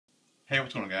Hey,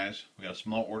 what's going on, guys? We got a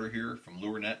small order here from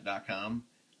lurenet.com.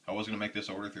 I was going to make this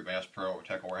order through Bass Pro or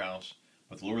Tackle Warehouse,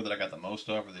 but the lure that I got the most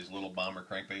of are these little bomber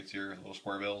crankbaits here, little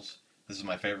square bills. This is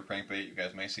my favorite crankbait. You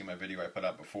guys may see my video I put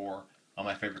out before on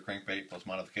my favorite crankbait plus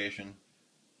modification.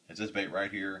 It's this bait right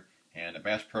here, and at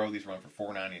Bass Pro these run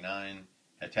for $4.99.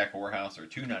 At Tackle Warehouse they're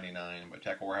 $2.99, but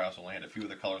Tackle Warehouse only had a few of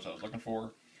the colors I was looking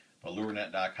for. But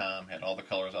lurenet.com had all the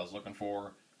colors I was looking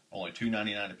for, only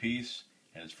 $2.99 a piece.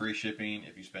 And it's free shipping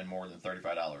if you spend more than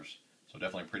 $35. So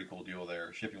definitely a pretty cool deal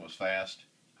there. Shipping was fast.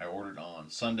 I ordered on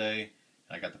Sunday,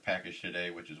 and I got the package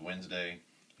today, which is Wednesday.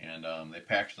 And they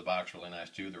packaged the box really nice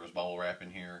too. There was bubble wrap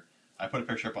in here. I put a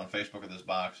picture up on Facebook of this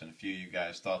box, and a few of you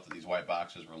guys thought that these white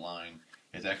boxes were lined.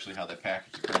 It's actually how they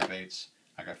package the crankbaits.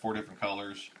 I got 4 different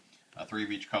colors, 3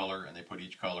 of each color, and they put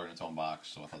each color in its own box.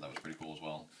 So I thought that was pretty cool as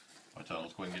well. But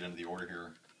let's go ahead and get into the order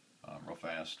here real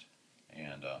fast.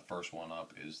 And first one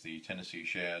up is the Tennessee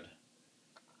Shad.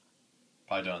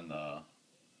 Probably done the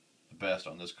best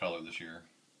on this color this year.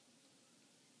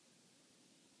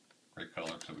 Great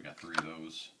color, so we got 3 of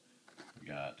those. We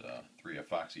got 3 of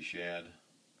Foxy Shad.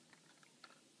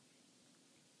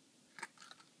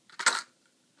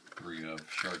 3 of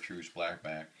Chartreuse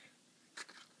Blackback.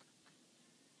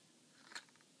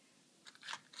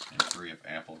 And 3 of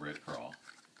Apple Red Craw.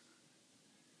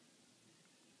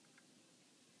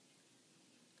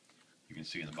 You can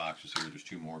see in the boxes here, there's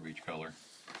 2 more of each color.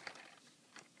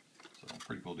 So,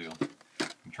 pretty cool deal.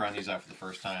 I'm trying these out for the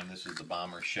first time. This is the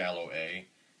Bomber Shallow A.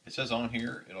 It says on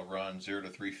here it'll run 0 to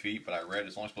 3 feet, but I read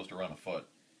it's only supposed to run a foot.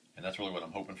 And that's really what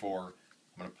I'm hoping for.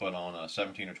 I'm going to put on a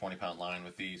 17 or 20 pound line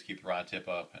with these, keep the rod tip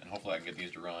up, and hopefully I can get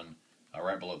these to run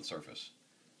right below the surface.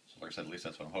 So like I said, at least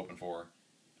that's what I'm hoping for.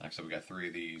 Like I said, we got 3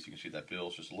 of these. You can see that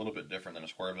bill's just a little bit different than a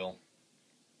square bill.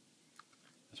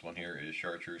 This one here is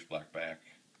Chartreuse Blackback.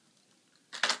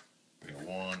 We got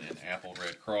 1 in Apple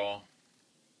Red Craw,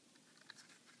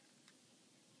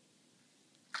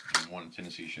 and 1 in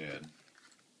Tennessee Shad.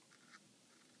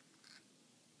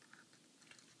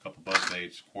 A couple buzz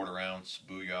baits, 1/4 ounce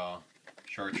Booyah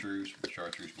Chartreuse with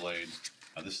Chartreuse blade.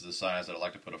 This is the size that I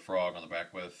like to put a frog on the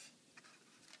back with.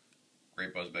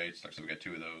 Great buzz baits. Like I said, we got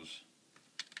 2 of those.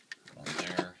 1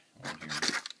 there, 1 here.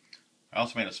 I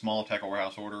also made a small Tackle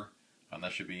Warehouse order.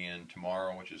 That should be in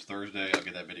tomorrow, which is Thursday. I'll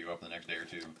get that video up in the next day or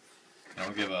 2. And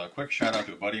I'll give a quick shout out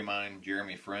to a buddy of mine,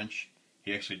 Jeremy French.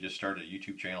 He actually just started a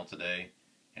YouTube channel today,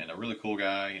 and a really cool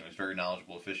guy. He's very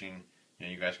knowledgeable of fishing.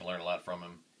 You guys can learn a lot from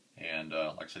him. And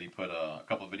like I said, he put a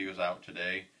couple of videos out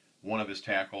today. One of his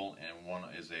tackle, and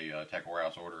 1 is a Tackle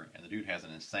Warehouse order. And the dude has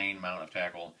an insane amount of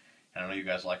tackle. And I know you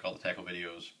guys like all the tackle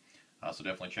videos, so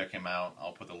definitely check him out.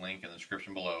 I'll put the link in the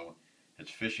description below.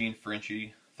 It's Fishing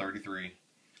Frenchy 33.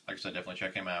 Like I said, definitely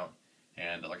check him out.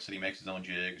 And like I said, he makes his own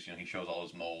jigs. He shows all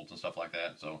his molds and stuff like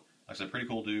that. So, like I said, pretty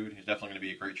cool dude. He's definitely going to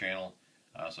be a great channel.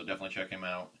 So definitely check him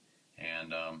out.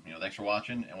 And thanks for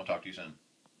watching, and we'll talk to you soon.